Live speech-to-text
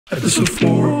Episode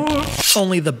 4.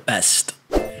 Only the best.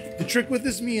 The trick with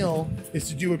this meal is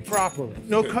to do it properly.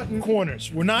 No cutting corners.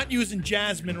 We're not using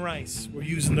jasmine rice. We're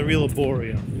using the real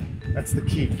arborio. That's the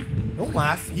key. Don't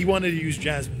laugh. He wanted to use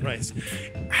jasmine rice.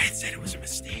 I had said it was a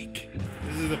mistake.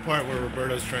 This is the part where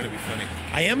Roberto's trying to be funny.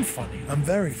 I am funny. I'm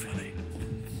very funny.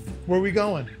 Where are we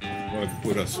going?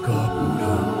 Caputo's.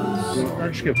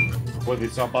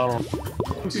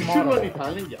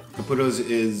 Caputo's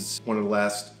is one of the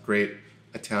last great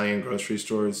Italian grocery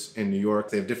stores in New York.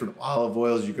 They have different olive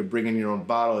oils. You could bring in your own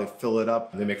bottle. They fill it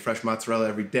up. They make fresh mozzarella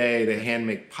every day. They hand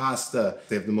make pasta.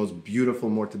 They have the most beautiful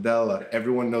mortadella.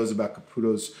 Everyone knows about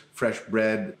Caputo's fresh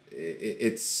bread.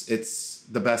 It's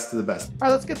the best of the best. All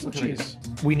right, let's get some cheese.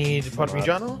 We need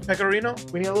Parmigiano, Pecorino.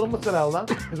 We need a little mozzarella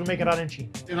because we're making arancini.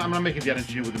 You know, I'm not making the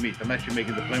arancini with the meat. I'm actually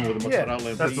making the plain with the mozzarella.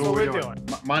 Yeah, that's what we're doing.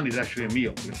 Mine is actually a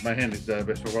meal. My hand is the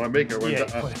best. So when I make it, I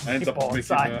end up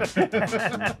making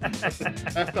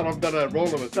after I'm done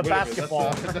rolling it. The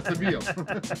basketball. That's a meal.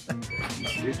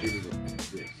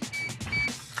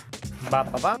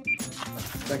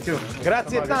 Thank you.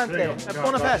 Grazie tante.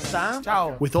 Buona festa.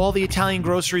 Ciao. With all the Italian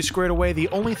groceries squared away, the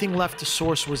only thing left to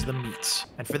source was the meats.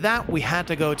 And for that, we had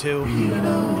to go to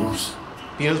Pino's.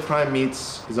 Pino's Prime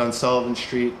Meats is on Sullivan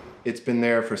Street. It's been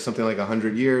there for something like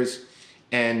 100 years.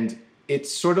 And it's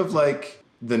sort of like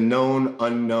the known,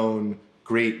 unknown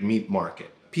great meat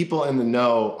market. People in the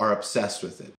know are obsessed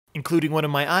with it. Including one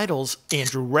of my idols,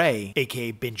 Andrew Ray,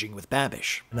 aka Binging with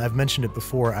Babish. And I've mentioned it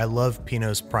before, I love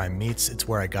Pino's Prime Meats. It's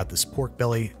where I got this pork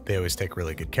belly. They always take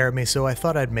really good care of me, so I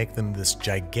thought I'd make them this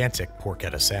gigantic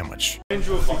porchetta sandwich.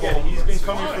 Andrew, forget, he's been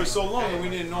coming for so long and we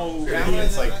didn't know.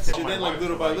 It's like, and then like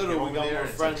little by little we got more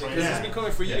friends. Because he's been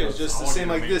coming for years, just the same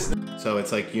like this. So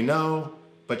it's like you know,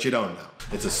 but you don't know.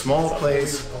 It's a small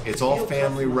place, it's all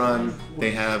family run.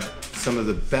 They have some of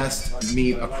the best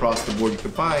meat across the board you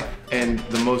could buy and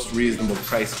the most reasonable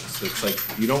prices. So it's like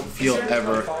you don't feel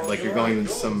ever like you're going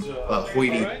into some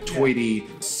hoity-toity,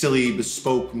 silly,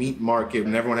 bespoke meat market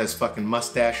and everyone has fucking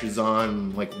mustaches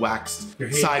on, like waxed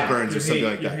sideburns or something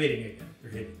like that. You're hating again.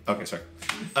 You're hating. Okay, sorry.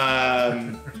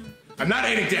 I'm not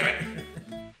hating, damn it!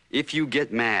 If you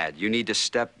get mad, you need to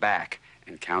step back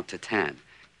and count to 10.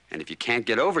 And if you can't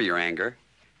get over your anger,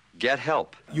 get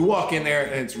help. You walk in there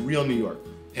and it's real New York.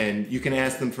 And you can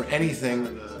ask them for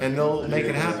anything and they'll make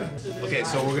it happen. Okay,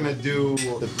 so we're gonna do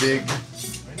the big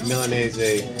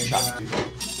Milanese chop.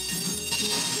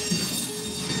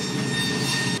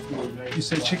 You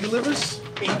say chicken livers?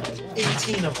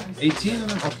 18 of them. 18 of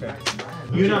them? Okay.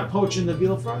 You're not poaching the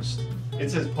veal first? It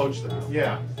says poach them.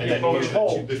 Yeah. And you poach it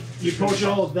whole. You poach it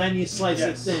whole, then you slice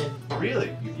it thin.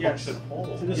 Really? You poach it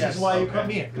whole? So this is why you come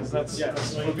here, because that's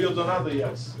For veal donato,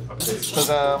 yes. Because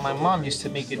my mom used to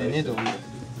make it in Italy,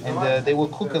 and they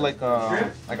would cook it like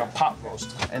a pot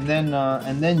roast, and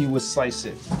then you would slice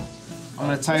it. I'm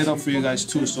gonna tie it up for you guys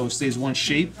too, so it stays one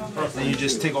shape. Then you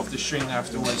just take off the string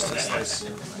afterwards to slice.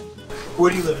 Where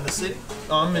do you live, in the city?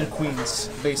 I'm in Queens,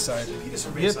 Bayside. Yeah,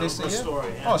 Bayside. Yeah.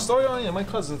 Astoria. Oh, Astoria. Oh, yeah, my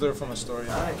cousins are from Astoria.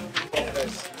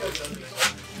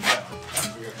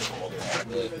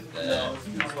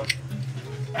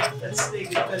 That steak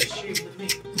is better shaved than me.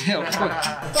 Yeah, of course.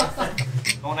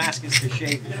 Don't ask us to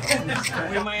shave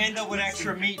it. We might end up with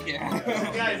extra meat here.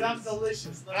 Guys, I'm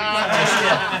delicious. You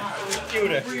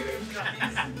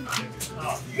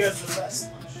guys are the best.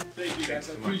 Thank you guys,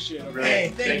 I appreciate it. Hey,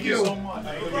 thank you so much.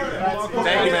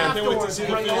 Thank you, man. Can't wait to see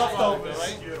the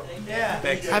leftovers. Yeah.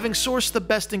 Having sourced the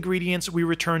best ingredients, we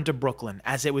returned to Brooklyn,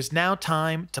 as it was now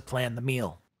time to plan the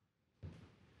meal.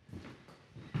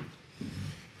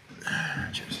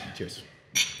 Cheers. Cheers.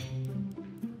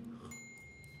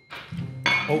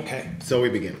 Okay. So we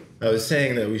begin. I was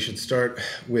saying that we should start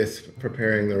with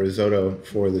preparing the risotto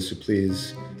for the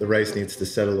supplies. The rice needs to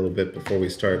set a little bit before we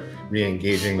start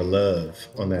re-engaging the love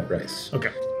on that rice.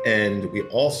 Okay. And we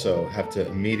also have to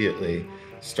immediately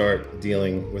start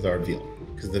dealing with our veal,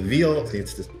 because the veal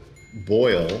needs to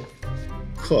boil,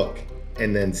 cook,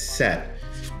 and then set.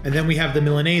 And then we have the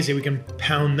Milanese. We can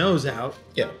pound those out.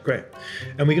 Yeah. Great.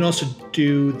 And we can also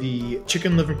do the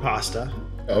chicken liver pasta.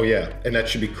 Oh yeah, and that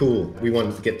should be cool. We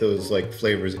wanted to get those like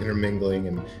flavors intermingling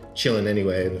and chilling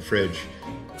anyway in the fridge.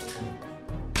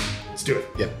 Let's do it.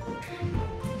 Yeah.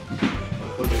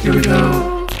 Here we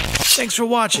go. Thanks for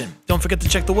watching. Don't forget to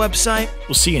check the website.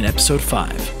 We'll see you in episode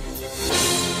 5.